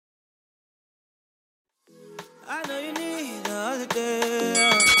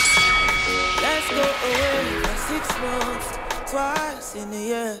yeah. Let's go away for 6 months, twice in a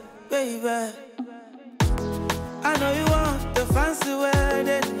year, baby. I know you want the fancy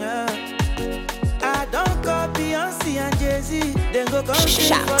wedding, yeah. I don't call Beyonce and Jay-Z, then go come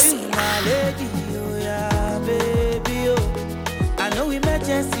sing for you, my lady, oh yeah, baby, oh. I know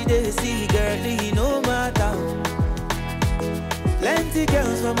emergency they see, girlie, no matter. Plenty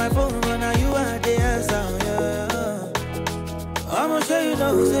girls for my phone, but now you are the answer, yeah. I'ma show you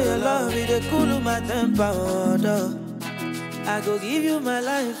know, say your love, it cool my temper, oh, duh. I go give you my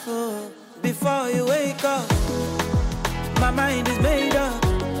life, oh, before you wake up. My mind is made up.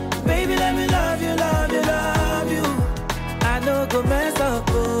 Baby, let me love you, love you, love you. I know go mess up,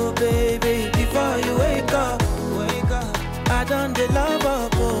 oh, baby, before you wake up. Wake up. I done the love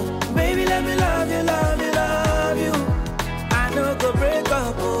up, oh. Baby, let me love you, love you, love you. I know go break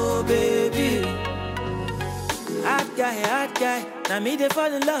up, oh, baby. Hot guy. Now me they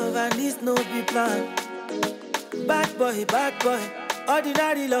fall in love and this no be plan. Bad boy.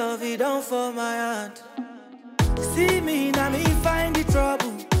 Ordinary love, it don't fall my hand. See me, now me find the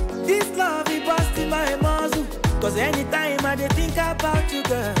trouble. This love, it busting my muzzle. Cause anytime I dey think about you,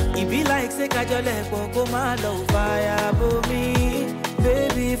 girl, it be like say your leg won't go my love. Fire above me,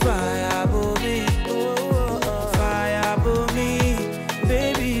 baby, fire above me. Fire above me,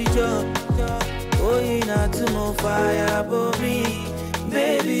 baby, jump. Oh, you not too more fire above me,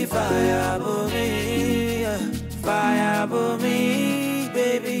 baby, fire above me. Fire above me,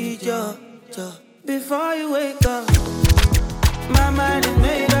 baby, jump. Before you wake up, my mind is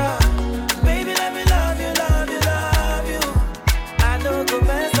made up. Baby, let me love you, love you, love you. I don't go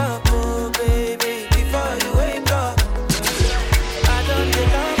mess up, oh, baby. Before you wake up, I don't get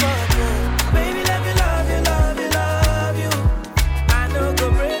love up, oh. Baby, let me love you, love you, love you. I don't go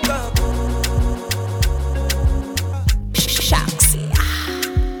break up, oh. Shucks,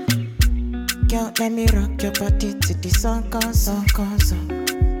 Girl, let me rock your body to the sun comes on.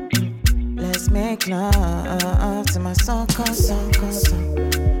 Let's make love to my song.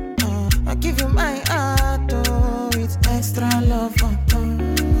 I'll give you my heart, oh, with extra love.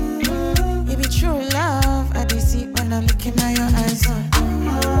 It be true love, I be see when I'm looking at your eyes.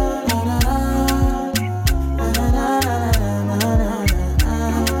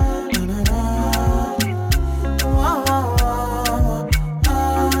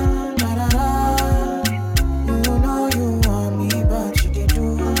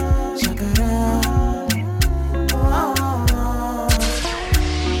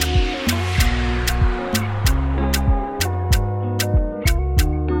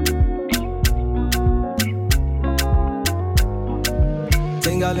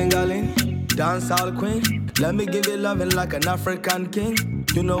 Ling-a-ling-a-ling, dance all queen. Let me give you loving like an African king.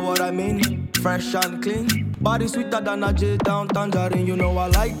 You know what I mean? Fresh and clean. Body sweeter than a J-Town tangerine. You know I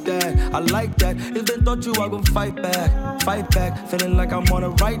like that. If they touch you, I gon' fight back. Feeling like I'm on the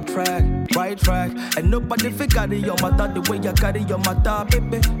right track. And nobody fi carry your matter the way you carry your matter,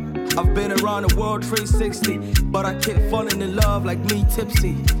 baby. I've been around the world 360, but I keep falling in love like me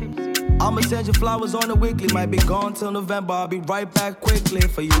tipsy. I'ma send you flowers on the weekly. Might be gone till November. I'll be right back quickly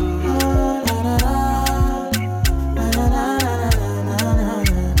for you.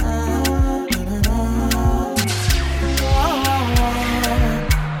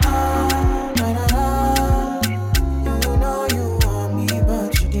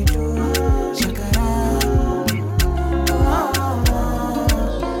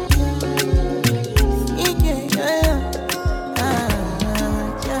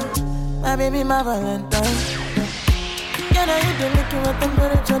 Baby, my Valentine. Yeah, now you do make you a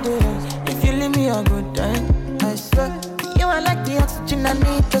temperature rise. If you leave me a good time, I swear you are like the oxygen I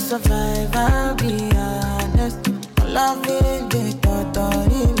need to survive. I'll be honest, loving the thought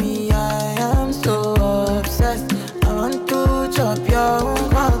of me. I am so obsessed. I want to chop your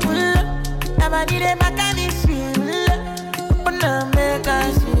heart. Never did it back at this feel. Open up, make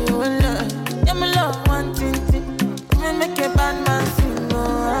us feel. Yeah, my love, one thing. Me make a bad man sing.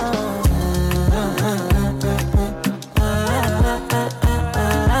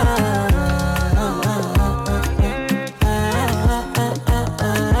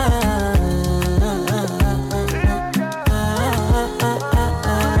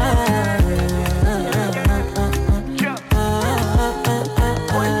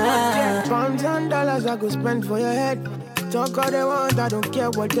 I go spend for your head. Talk all they want, I don't care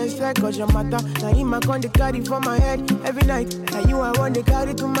what they say, cause your matter. Now him I con the carry for my head every night. Now you I want to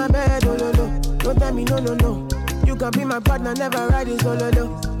carry to my bed, oh no. Don't tell me no. You can be my partner, never ride it solo,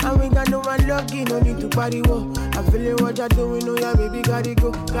 And we got no one lucky, no need to party, whoa. I feel it, what you're doing, oh yeah, baby, gotta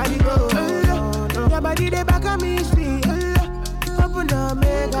go. Your body, they back on me, see, open up,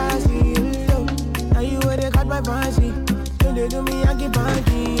 make I see you. Now you where they got my fancy. When they do me, I keep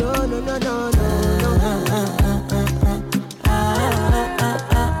panty. Oh, no, no, no, no, no.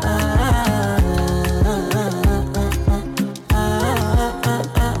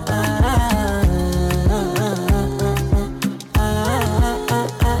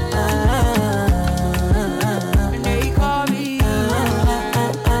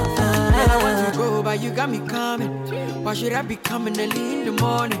 Why should I be coming early in the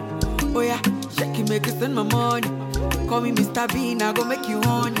morning? Oh yeah, shake it, make it spend my money. Call me Mr. Bean, I go make you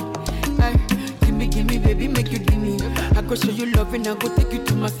honey. Hey, give me, baby, make you give me. I go show you love and I go take you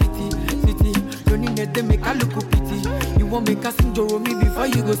to my city. Don't need them, make I look pity. You won't make us sing Joro me before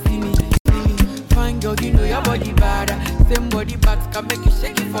you go see me. Fine girl, you know your body bad. Same body parts can make you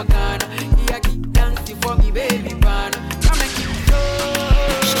shake it for Ghana. Yeah, keep dancing for me, baby, man. Come and keep it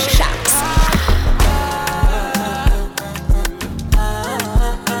show. Shocks.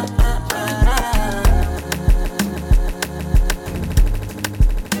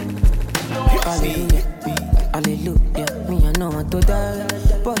 Hallelujah, me I know want to die.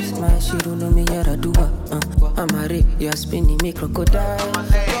 Boss my shit, no me yara do I'm a rip, you're spinning me crocodile.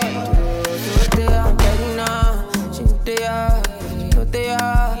 Today I'm ready now. Today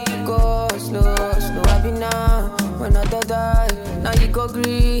I go slow, I be now. When I die, now you go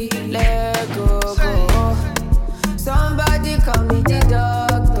green, let go. Somebody call me the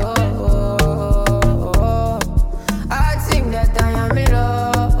doctor. I think that I am in love.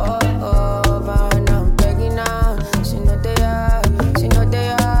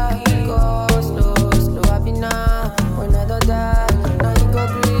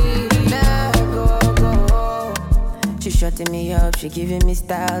 Shutting me up, she giving me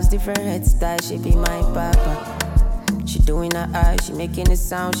styles, different hairstyles, she be my papa. She doing her eyes, she making a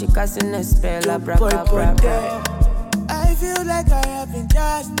sound, she casting a spell, abracadabra. I feel like I have been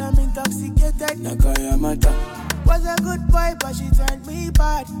just, I'm intoxicated, like I am a top. Was a good boy, but she turned me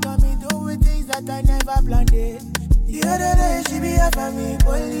bad. Got me doing things that I never planned it. The other day, she be up on me,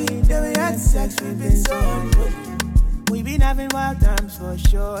 bully. Then we had sex, we been so unholy. We been having wild times for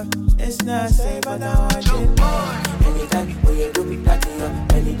sure. It's not safe, but I want it more. Anytime when you do me that to you,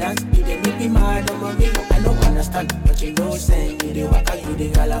 any dance, you dey make me mad, no mommy. I don't understand, but you know, say you dey waka, you dey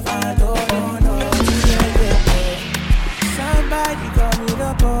galavant, oh no. Somebody call me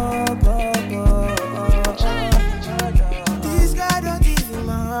the pop. This guy don't give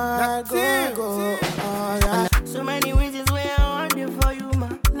my heart, go. So many reasons why I want it for you, my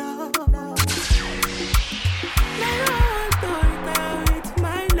love.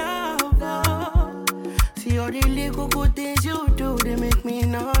 All the little good things you do, they make me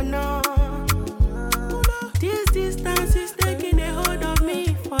no. This distance is taking a hold of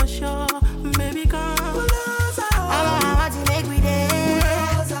me for sure. Baby, come. I want to make me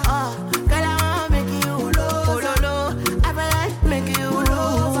dance. Girl, I want to make you. I feel like make you. Oh,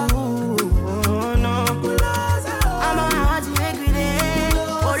 no. I want to make me dance.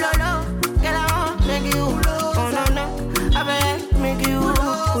 Girl, I want to make you. Oh, no. I feel like make you.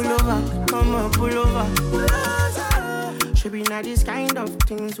 Pull over. Come on, pull over. Should be not these kind of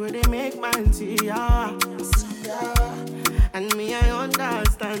things where they make man see ya. And me, I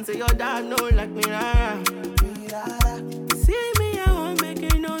understand. Say your dad know like me, rara. See me, I won't make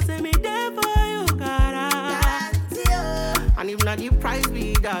you know. Say me there for you, cara. And if not the price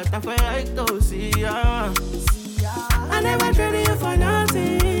be that, I feel like to see ya. I never traded you for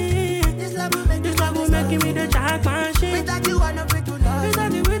nothing. This love will make me the jackpot shit. Without you, I never to love.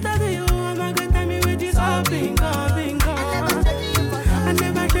 Without you, I'm not gonna tell me with this all bingo. I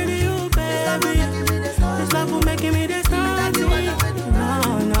never traded you, baby. This love will make me this nothing.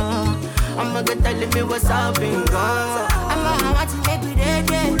 No. I'm gonna tell me what's up, bingo. I'm want to make me dead.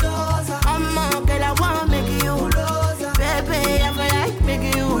 I'm girl, I wanna make you. Baby, I feel like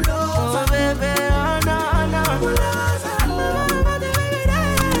making you. Oh, baby, oh, no.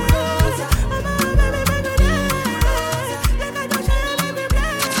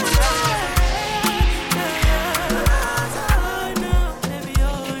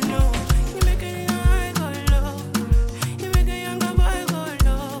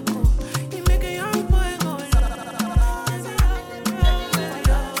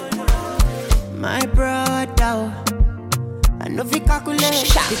 My brother, I know if you calculate,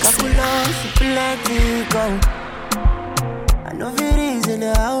 plenty go. I know if it reason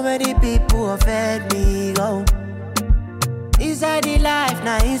how many people have fed me go. Inside the life,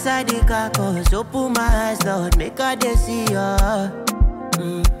 now inside the carcass. Open my eyes, Lord, make her they see ya.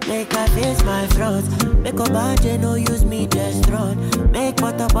 Make her face my front. Make a budget, no use me just run. Make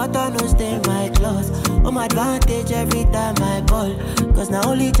butter, no stain my clothes. I'm advantage every time I ball. Cause now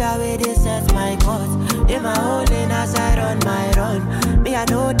only Jah way they set my course. They my whole lane as I run my run. Me I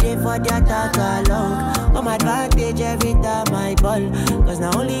know they for the attack along. I'm advantage every time I ball. Cause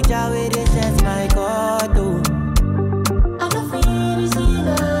now only Jah way they set my course. Oh. I don't feel this in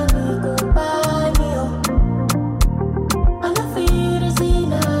a me go by me oh. I don't feel this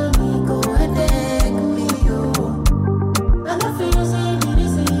in a me go headache me oh. I don't feel this in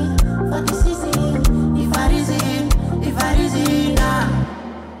for the season. If I reason now,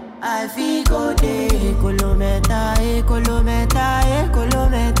 I feel go day. Kolometa, kolometa,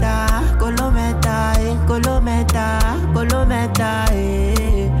 kolometa, kolometa, kolometa, kolometa,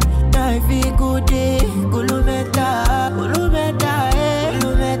 I feel good day. Kolometa, kolometa,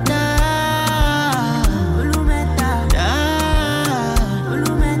 kolometa, kolometa,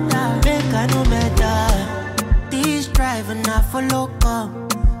 kolometa, make I no matter. This driving I follow come.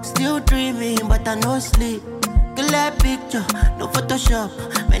 Still dreaming, but I no sleep. Clear picture, no Photoshop.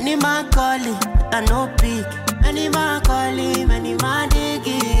 Many man calling, but I no pick. Many man calling, many man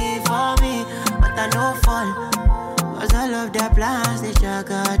digging for me, but I no fall. Cause all of their plans, they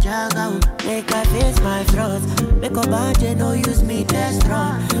jaga. Make I face my flaws. Make a budget, no use me, they're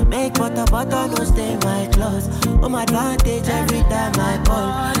strong. Make butter, no stay my clothes. I'm advantage every time I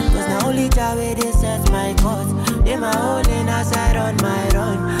ball. Cause now only Jah way they set my course. They my whole lane as I run my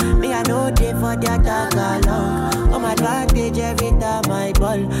run. Me I know they for the attack along. I'm advantage every time I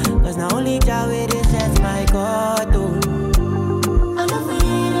ball. Cause now only Jah way they set my course. Oh. I don't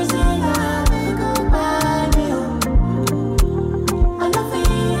feel this in a me go by me oh. I don't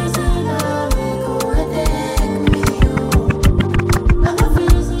feel this in a me go headache me oh. I don't feel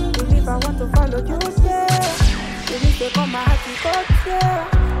this in If I want to follow you, say, if you take on my heart, you go say,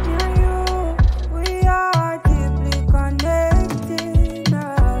 me and you, we are deeply connected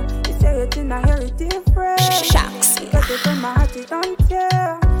now. You say it in a hear it different. Shucks. Because it's on my heart, you don't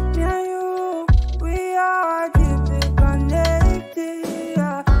care. Me and you, we are deeply connected.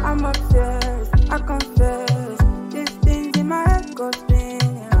 I'm obsessed, I confess. These things in my head go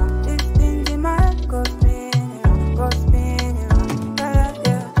spinning. These things in my head go spinning. Go spinning.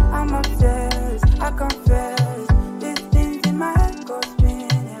 Yeah. I'm obsessed, I confess. These things in my head go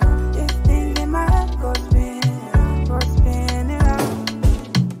spinning. These things in my head go spinning. Go spinning.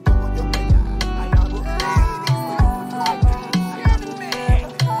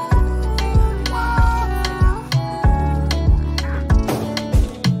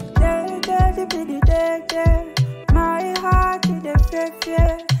 My heart is the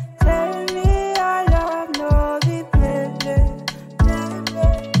fear. Tell me I love no replay.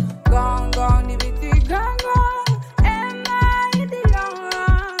 Gone, the beauty gone. Am I in the long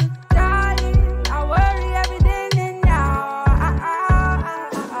run? Darling, I worry every day and now.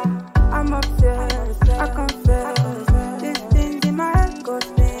 I'm obsessed, I confess. These things in my head go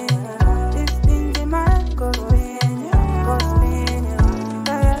spinning. These things in my head go spinning. Go spinning.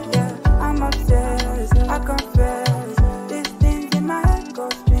 Yeah. I'm obsessed, I confess. These things in my head go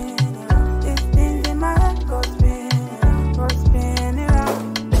spinning. These things in my head go spinning. Go spinning.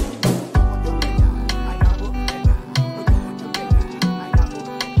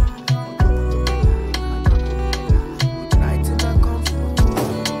 Tonight in a confuse.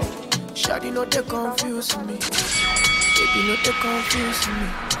 Shawty know they confuse me. Baby know they confuse me.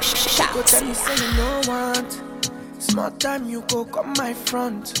 Go tell me say you no want. Small time you go come my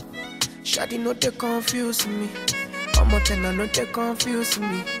front. Shawty know they confuse me. I'm a tenor know they confuse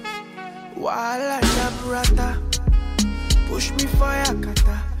me. Wala jaburata. Push me for your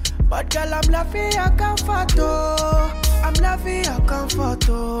kata. But girl I'm laughing your comfort oh. I'm laughing your comfort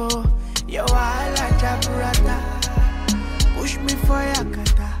oh. Yo wala jaburata. Push me for your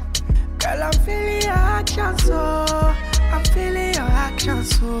kata. Girl I'm feeling your action so. I'm feeling your action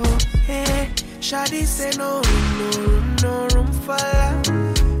so. Hey, Shawty say no room for love.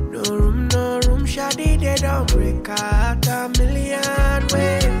 No room, Shawty they don't break out a million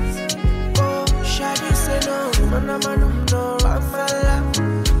ways. Oh, Shawty say no room, no room for love.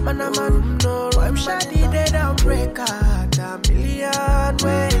 Man, no room, Shawty they don't break out a million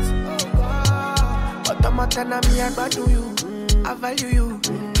ways. But I'm not me and bad do you. I value you,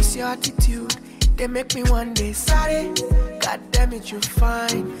 it's your attitude. They make me one day sorry. God damn it, you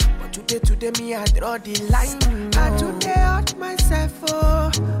fine. But today me I draw the line. I today hurt myself,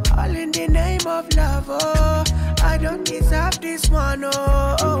 oh. All in the name of love, oh. I don't deserve this one,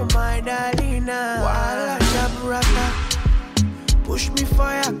 oh my darling. Wala jaburata. Push me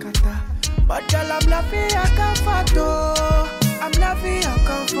for your kata. But girl, I'm laughing your comfort, oh. I'm laughing your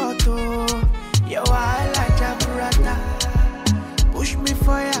comfort, oh. Yo, wala jaburata. Push me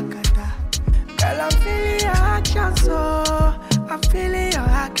for your kata. Girl, I'm feeling so I'm feeling your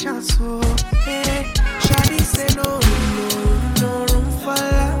action so hey. Shawty say no room for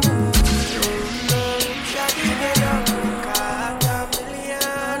love. No, Shawty get up got a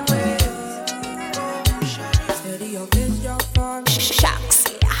million ways. Steady your vision for me. Shucks.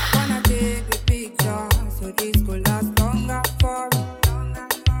 Wanna take a picture so this could last longer for me.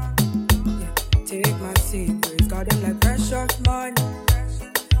 Yeah, take my secrets, got them like precious money.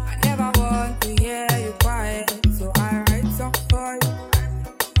 I never want to hear you quiet, so I write some for you.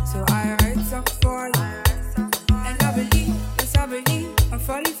 And I believe, yes I believe, I'm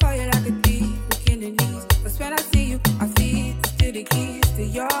falling for you like a thief, looking the knees. But when I see you, I feel still the keys to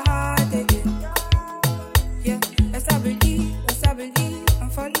your heart again. Yeah, yes I believe, I'm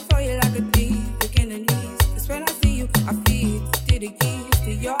falling for you like a thief, looking the knees. But when I see you, I feel still the keys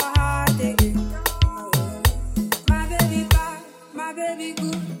to your heart again. My baby bad, my baby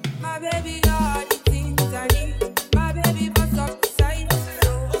good, my baby all the things I need. My baby bust up the side.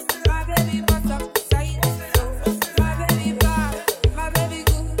 My baby bust up the side. My baby bad, my baby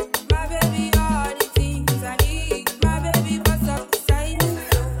good, my baby all the things I need. My baby bust up the side.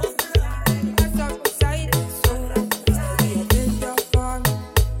 Bust up the side. So steady your vision for me.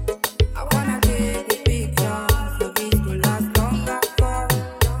 I wanna take a picture so this could last longer for me.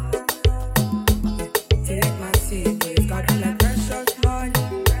 Take my secrets, got them like precious money.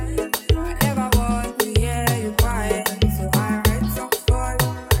 I never want to hear you quiet, so I write some for you.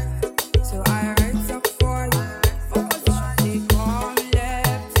 Opposition, they come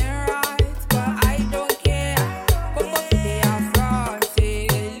left and right, but I don't care. They are front, they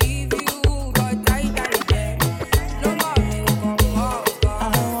leave you, but I die there. No more may come up, but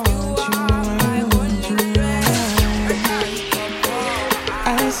you are my only friend. I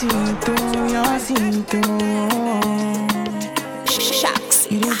see through your see through. Shucks.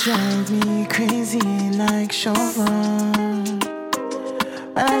 You did drive me crazy like chauffeur.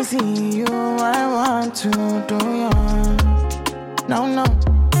 When I see you, I want to do you. No,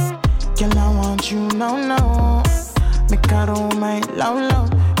 girl, I want you, no. Make her roll my low.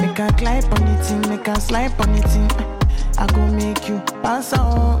 Make her glide on it, make her slide on it. I go make you pass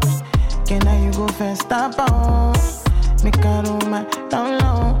out. Can I you go first, stop out? Make her roll my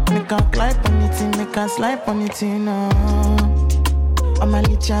low. Make her glide on it, make her slide on it, no. I'm a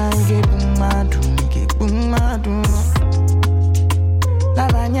little get boom madu.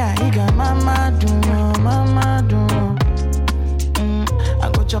 Lavanya, iga mama do. I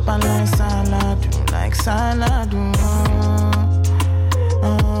go chop and like salad.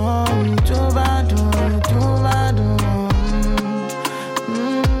 Too bad.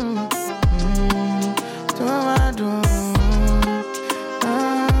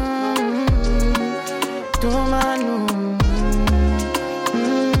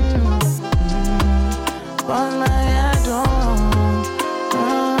 All my head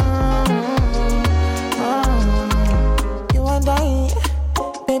you and I,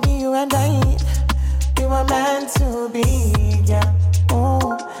 baby, you and I, we were meant to be, yeah.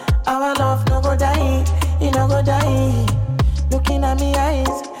 Oh, our love no go die, it no go die. Looking at me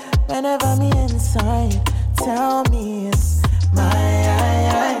eyes, whenever me inside, tell me it's my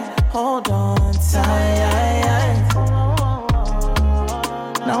eye. Hold on tight.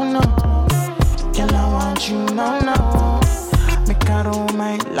 No. Girl, I want you, no. Make her roll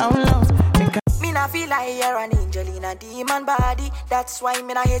my low. Me nah feel like you're an angel in a demon body. That's why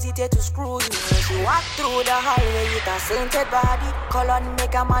me nah hesitate to screw you. She walk through the hallway with a sainted body. Call on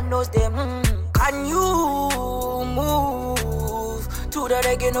make a man knows them. Can you move to the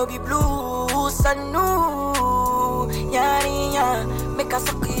reggae no be blues? And no, yeah, make a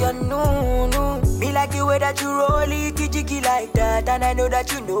suck you no. Me like the way that you roll it, jiggy like that. And I know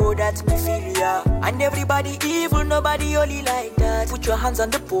that you know that me feel ya. And everybody evil, nobody only like that. Put your hands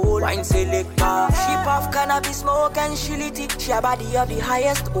on the pole, wine selector. She puff cannabis smoke and she lit it. She a body of the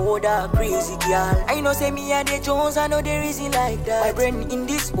highest order, crazy girl. I know say me and the Jones, I know there isn't like that. My brain in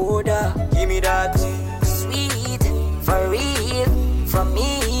this order, give me that. Sweet, for real, from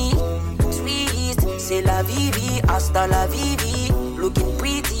me. Sweet, c'est la vivi, hasta la vivi. Looking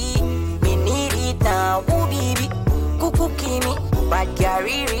pretty, me need it now. Ooh baby, cuckoo kimi, bad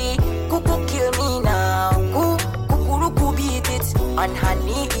gariri. Cuckoo kill me now. Cuckoo beat it on her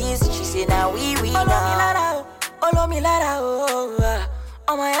knees. She say now we now. Olo mi lara oh,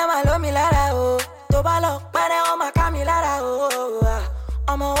 oh my ama lo mi lara oh. Tobalo, pere o ma kami lara oh.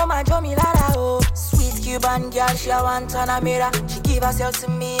 O ma jo mi lara oh. Sweet Cuban girl, she a want an amira. She give herself to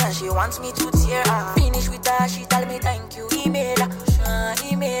me and she wants me to tear her. Finish with her, she tell me thank you. Email her.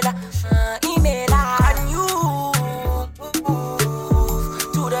 Can you move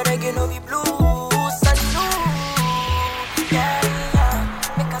to the reggae no be blues? And you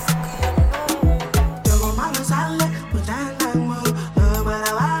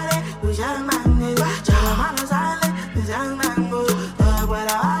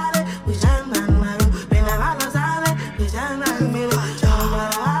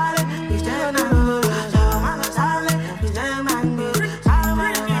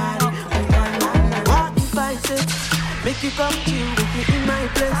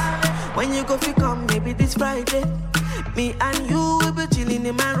place. When you go fi come, maybe this Friday. Me and you will be chilling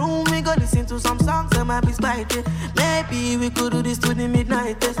in my room. We go listen to some songs and might be spicy. Maybe we could do this to the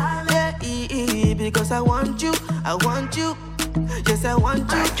midnight test. Yeah, because I want you. Yes, I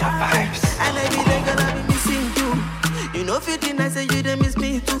want you. And every day gonna be missing you. You know, 15 I say you they miss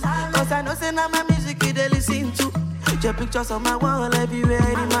me too. Cause I know say now my music you they listen to. Your pictures on my wall everywhere,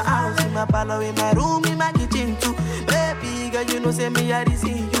 in my house, in my parlor, in my room, in my kitchen too. Baby girl, you know say me I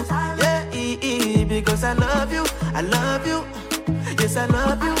see you. Yeah, because I love you. Yes, I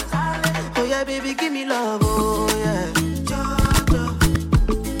love you. Oh yeah, baby, give me love. Oh yeah.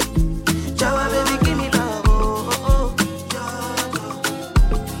 Jawa, baby, give me love. Oh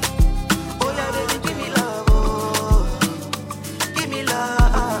yeah, baby, give me love. Oh, give me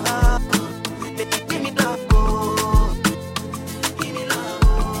love. Baby, give me love. Oh, give me love.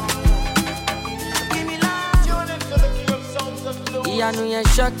 Give me love. Yeah, I know you're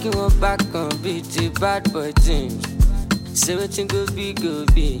shocking, we're back on BT bad boy things. Say wetin go be.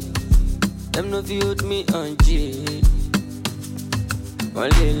 Them no fi hold me on G. One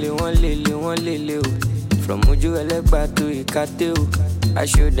lele o. From Oju Elegba to Ikate o. I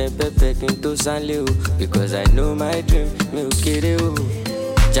show them pepe kinto sanle o. Because I know my dream, me o kere o.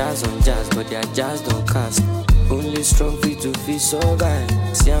 Jazz on jazz, but their jazz don't cast. Only strong feet to feel survive.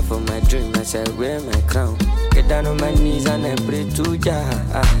 See I'm for my dream as I wear my crown. Get down on my knees and I pray to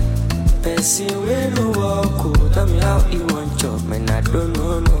Jah. Person we no walk, tell me how he want chop, man I don't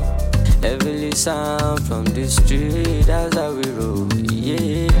know. Heavily sound from the street, that's how we roll.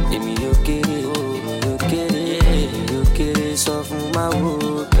 Yeah, emi okay, so from my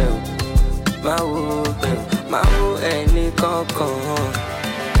wo any concon.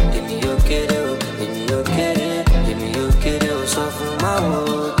 Emi okay, so from my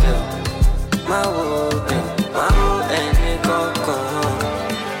wo any concon.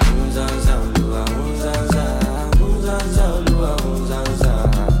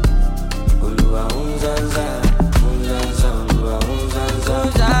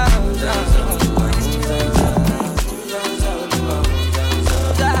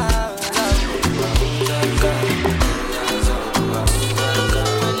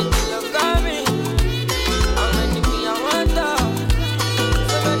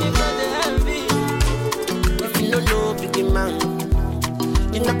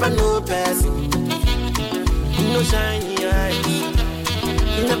 No person, no shiny eyes,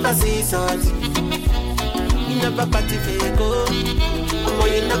 you never see something, you never party fake, oh,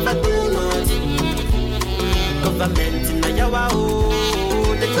 you never do nothing. Government in the yawa, oh,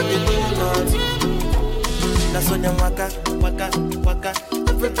 they could do nothing. That's when you waka,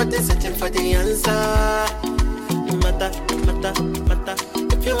 everybody searching for the answer. Matter,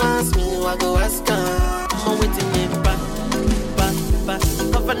 if you ask me, I go ask her. I'm waiting me back.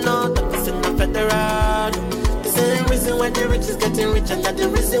 Governor, the person of federal. The same reason why the rich is getting rich, and that's the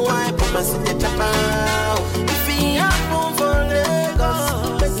reason why Papa see the chopper. If he happen for Lagos,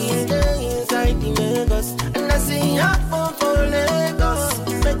 make it day inside the Lagos. And I see happen for Lagos,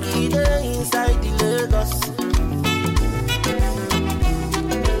 make it day inside the Lagos.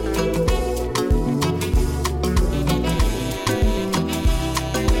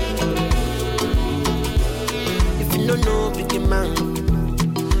 If you don't know, big man,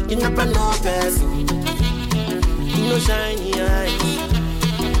 you never know person. You know shiny eyes.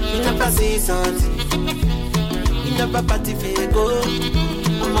 You never see something. You never party fake, oh.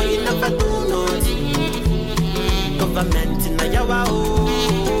 Mama, you never do nothing. Government in a yawa,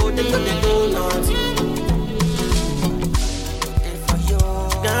 oh. They know they do nothing.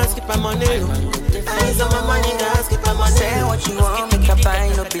 Gas keep my money. Eyes on my money, gas keep my money. Say what you want, make a buy,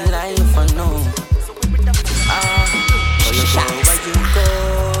 no be lying for no. Where you go?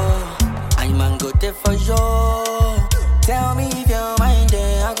 I'm a go there for you. Tell me if you're mine,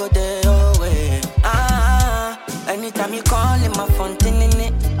 then I go there your way. Anytime you call in my phone,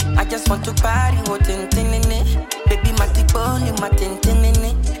 I just want to party, what in baby, my tick bone, my tin.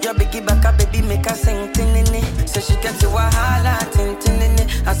 Your biggie back up, baby, make her sing tinini. So she gets to wahala, tin.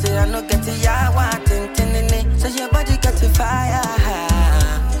 I say I no get to yawa, tin. So your body got to fire.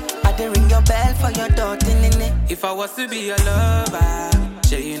 I did ring your bell for your door, tinini. If I was to be your lover,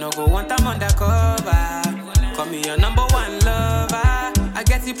 say you no go want I'm undercover. Call me your number one lover. I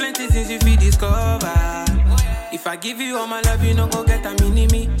get you plenty things you feel discover. If I give you all my love, you no go get a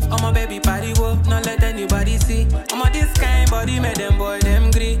mini-me. Oh my baby party, whoa, not let anybody see. I'm on this kind body, make them boy,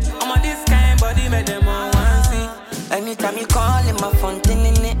 them gree. I'm on this kind body, make them all want see. Anytime you call in my phone,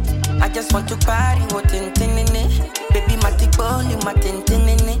 I just want to party, what in baby, my tick bone, my tin.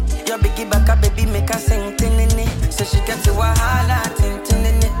 Your biggie back up, baby, make her sing tinini. So she gets to wahala, tin.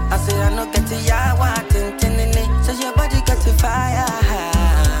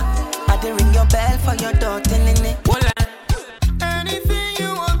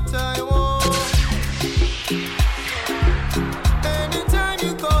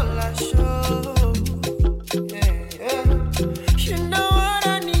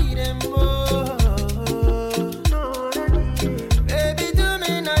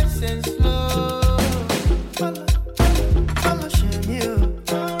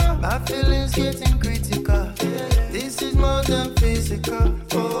 getting critical. This is more than physical.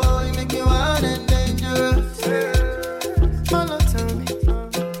 Oh, you make me wild and dangerous. Mama tell me,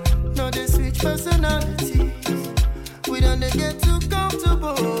 no they switch personalities. We don't they get too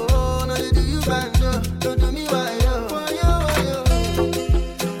comfortable. No they do you bad, don't do me why yo.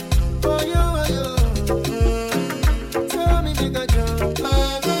 Tell me make a jump.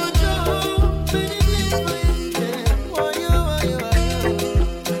 I go jump, many things for you. Yeah. Why yo.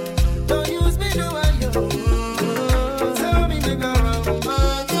 Don't use me do I yo. Tell me make a run.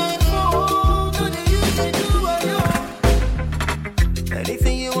 Don't they use me do I yo.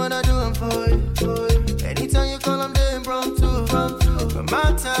 Anything you wanna do I'm for you. Anytime you call I'm there impromptu. But my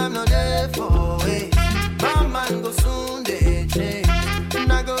time no there for it. My mind go soon they change.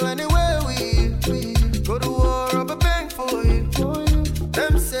 And I go anywhere we go to war up a bank for you.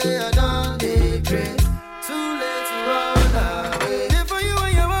 Them say I done the grace. Too late to run away. There for you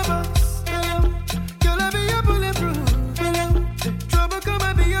and your boss. Girl, I be your bulletproof. Trouble come, I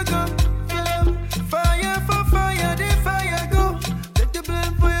be your gun. Fire for fire, the fire go. Take the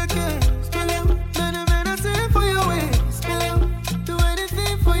blame for your games. Man, I say for your ways. Do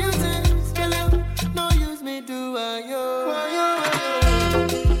anything for your things. No use me, do I yo.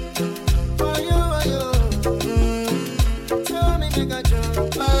 Tell me make a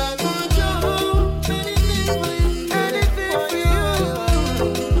jump. I go jump. Anything for you. Anything for you.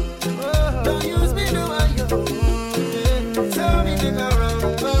 Don't use me, do I yo. Tell me make a run.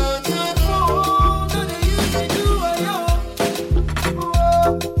 Don't they use me, do I yo.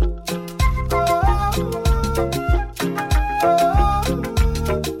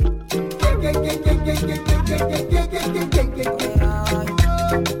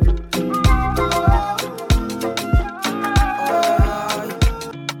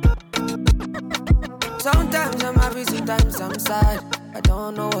 Sometimes I'm happy, sometimes I'm sad. I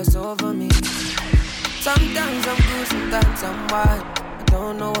don't know what's over me. Sometimes I'm good, sometimes I'm wild. I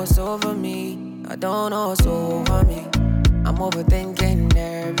don't know what's over me. I don't know what's over me. I'm overthinking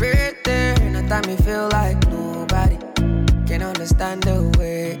everything. At time me feel like nobody can understand the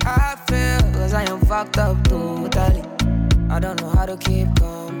way I feel. Cause I am fucked up totally. I don't know how to keep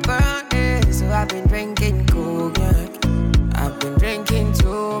company. So I've been drinking cognac. I've been drinking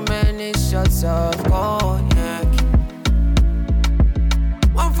too many shots of cognac.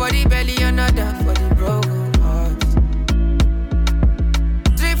 One for the belly, another for the broken heart.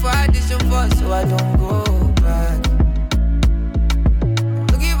 3 for addition 4 so I don't go back.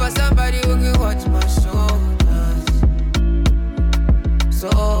 Looking for somebody who can watch my shoulders. So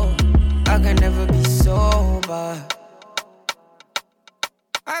I can never be sober.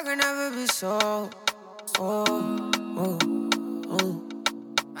 I can never be sober.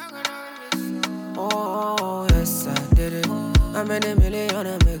 Oh, yes, I did it. I made $1 million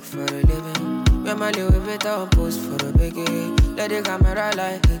I make for a living. Wear my Louis Vuitton post for the biggie. Let the camera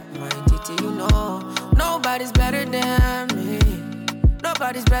like hit my titty, you know. Nobody's better than me.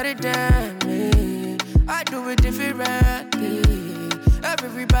 Nobody's better than me. I do it differently.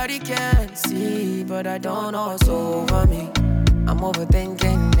 Everybody can see, but I don't know what's over me. I'm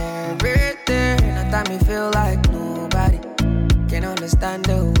overthinking everything. At time me feel like nobody can understand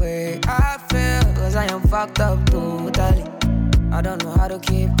the way I feel. Cause I am fucked up totally. I don't know how to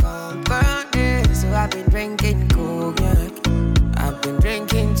keep company. So I've been drinking cognac. I've been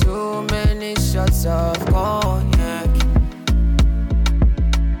drinking too many shots of cognac.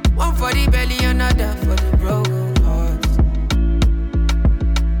 One for the belly, another for the broken heart.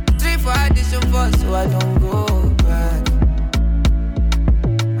 3 for addition 4 so I don't